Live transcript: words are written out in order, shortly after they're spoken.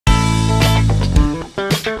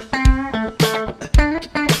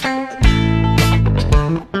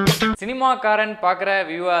சினிமாக்காரன் பார்க்குற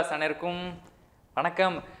வியூவர்ஸ் அனைவருக்கும்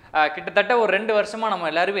வணக்கம். கிட்டத்தட்ட ஒரு 2 வருஷமா நம்ம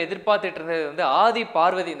எல்லாரும் எதிர்பார்த்துட்டு இருந்தது வந்து ஆதி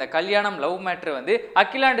பார்வதி இந்த கல்யாணம் லவ் மேட்ரு வந்து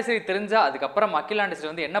அகிலாண்டேஸ்வரி தெரிஞ்சா அதுக்கப்புறம் அகிலாண்டேஸ்வரி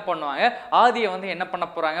வந்து என்ன பண்ணுவாங்க, ஆதியை வந்து என்ன பண்ண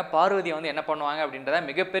போறாங்க, பார்வதியை வந்து என்ன பண்ணுவாங்க அப்படின்றத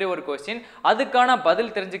மிகப்பெரிய ஒரு கொஸ்டின். அதுக்கான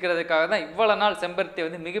பதில் தெரிஞ்சுக்கிறதுக்காக தான் இவ்வளவு நாள் செம்பருத்தி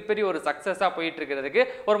வந்து மிகப்பெரிய ஒரு சக்சஸா போயிட்டு இருக்கிறதுக்கு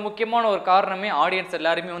ஒரு முக்கியமான ஒரு காரணமே ஆடியன்ஸ்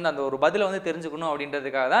எல்லாருமே வந்து அந்த ஒரு பதிலை வந்து தெரிஞ்சுக்கணும்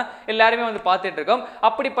அப்படின்றதுக்காக தான் எல்லாருமே வந்து பார்த்துட்டு இருக்கோம்.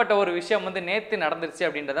 அப்படிப்பட்ட ஒரு விஷயம் வந்து நேற்று நடந்துருச்சு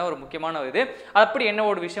அப்படின்றத ஒரு முக்கியமான இது. அப்படி என்ன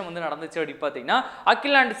ஒரு விஷயம் வந்து நடந்துச்சு அப்படின்னு பார்த்தீங்கன்னா,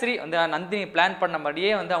 அகிலாண்டேஸ்வரி வந்து நந்தினி பிளான் பண்ண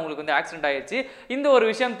மாதிரியே வந்து அவங்களுக்கு வந்து ஆக்சிடென்ட் ஆயிடுச்சு. இந்த ஒரு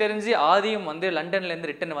விஷயம் தெரிஞ்சு ஆதியும் வந்து லண்டன்ல இருந்து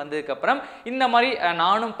ரிட்டர்ன் வந்ததுக்கு அப்புறம் இந்த மாதிரி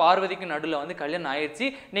நானும் பார்வதிக்கும் நடுவில் வந்து கல்யாணம் ஆயிடுச்சு,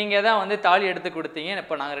 நீங்க தான் வந்து தாலி எடுத்து கொடுத்தீங்க,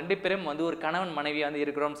 இப்போ நாங்கள் 2 பேரும் வந்து ஒரு கணவன் மனைவியா வந்து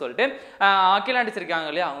இருக்கிறோம்னு சொல்லிட்டு அகிலாண்டேஸ்வரி இருக்காங்க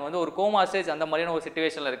இல்லையா, அவங்க வந்து ஒரு கோமா ஸ்டேஜ் அந்த மாதிரியான ஒரு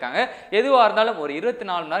சிச்சுவேஷன்ல இருக்காங்க. எதுவாக இருந்தாலும் ஒரு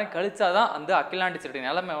 24 மணி நேரம் கழிச்சாதான் வந்து அகிலாண்டேஸ்வரி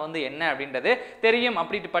நிலைமை வந்து என்ன அப்படின்றது தெரியும்.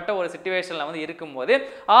 அப்படிப்பட்ட ஒரு சிச்சுவேஷன்ல வந்து இருக்கும்போது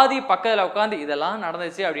ஆதி பக்கத்தில் உட்காந்து இதெல்லாம்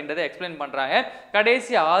நடந்துச்சு அப்படின்றத எக்ஸ்பிளைன் பண்றாங்க.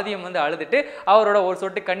 கடைசி ஆதியம் வந்து அழுதுட்டு அவரோட ஒரு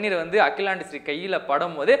சொட்டு கண்ணீர் வந்து அகிலாண்டேஸ்வரி கையில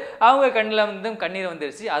படும் போது அவங்க கண்ணில் வந்து கண்ணீர்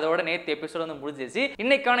வந்துருச்சு. அதோட நேற்று எபிசோட் வந்து முடிஞ்சிருச்சு.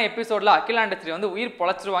 இன்னைக்கான எபிசோட்ல அகிலாண்டேஸ்வரி வந்து உயிர்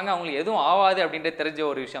பொழைச்சிருவாங்க, அவங்களுக்கு எதுவும் ஆகாது அப்படின்றது தெரிஞ்ச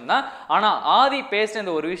ஒரு விஷயம் தான். ஆனா ஆதி பேசின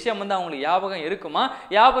இந்த ஒரு விஷயம் வந்து அவங்களுக்கு ஞாபகம் இருக்குமா,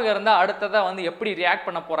 ஞாபகம் இருந்தா அடுத்ததா வந்து எப்படி ரியாக்ட்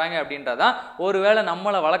பண்ண போறாங்க அப்படின்றதான். ஒருவேளை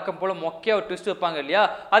நம்மளை வழக்கம் போல மொக்கையா ஒரு ட்விஸ்ட் வைப்பாங்க இல்லையா,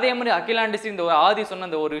 அதே மாதிரி அகிலாண்டேஸ்வரி இந்த ஆதி சொன்ன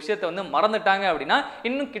இந்த ஒரு விஷயத்தை வந்து மறந்துட்டாங்க அப்படின்னா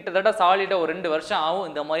இன்னும் கிட்டத்தட்ட சாலிடா ஒரு 2 வருஷம் ஆகும்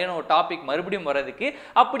இந்த மாதிரியான ஒரு டாபிக் மறுபடியும் வர்றதுக்கு.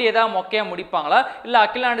 அப்படி ஏதாவது மொக்கையா முடிப்பாங்களா, இல்ல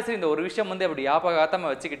அகிலாண்டேஸ்வரி இந்த ஒரு விஷயம் வந்து அப்படி ஞாபகார்த்தமா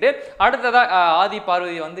வச்சுக்கிட்டு அடுத்ததா ஆதி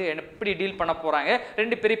பார்வதி வந்து எப்படி டீல் பண்ண போறாங்க,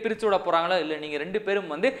 2 பேரும் பிரிச்சு விட போறாங்களா, இல்ல நீங்க 2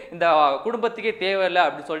 பேரும் வந்து இந்த குடும்பத்துக்கே தேவையில்லை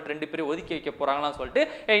அப்படின்னு சொல்லிட்டு 2 பேரும் ஒதுக்கி வைக்க போறாங்களான்னு சொல்லிட்டு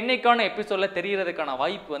இன்னைக்கான எபிசோட்ல தெரியறதுக்கான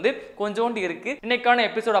வாய்ப்பு வந்து கொஞ்சோண்டு இருக்கு. இன்னைக்கான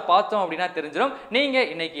எபிசோட பார்த்தோம் அப்படின்னா தெரிஞ்சிடும். நீங்க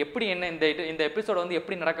இன்னைக்கு எப்படி என்ன இந்த எபிசோட வந்து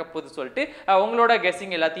எப்படி நடக்க போகுது சொல்லிட்டு உங்களோட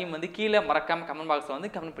கெஸ்ஸிங் எல்லாத்தையும் வந்து கீழே மறக்காம கமெண்ட் பாக்ஸ்ல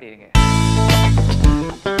வந்து கமெண்ட் பண்ணிடுங்க.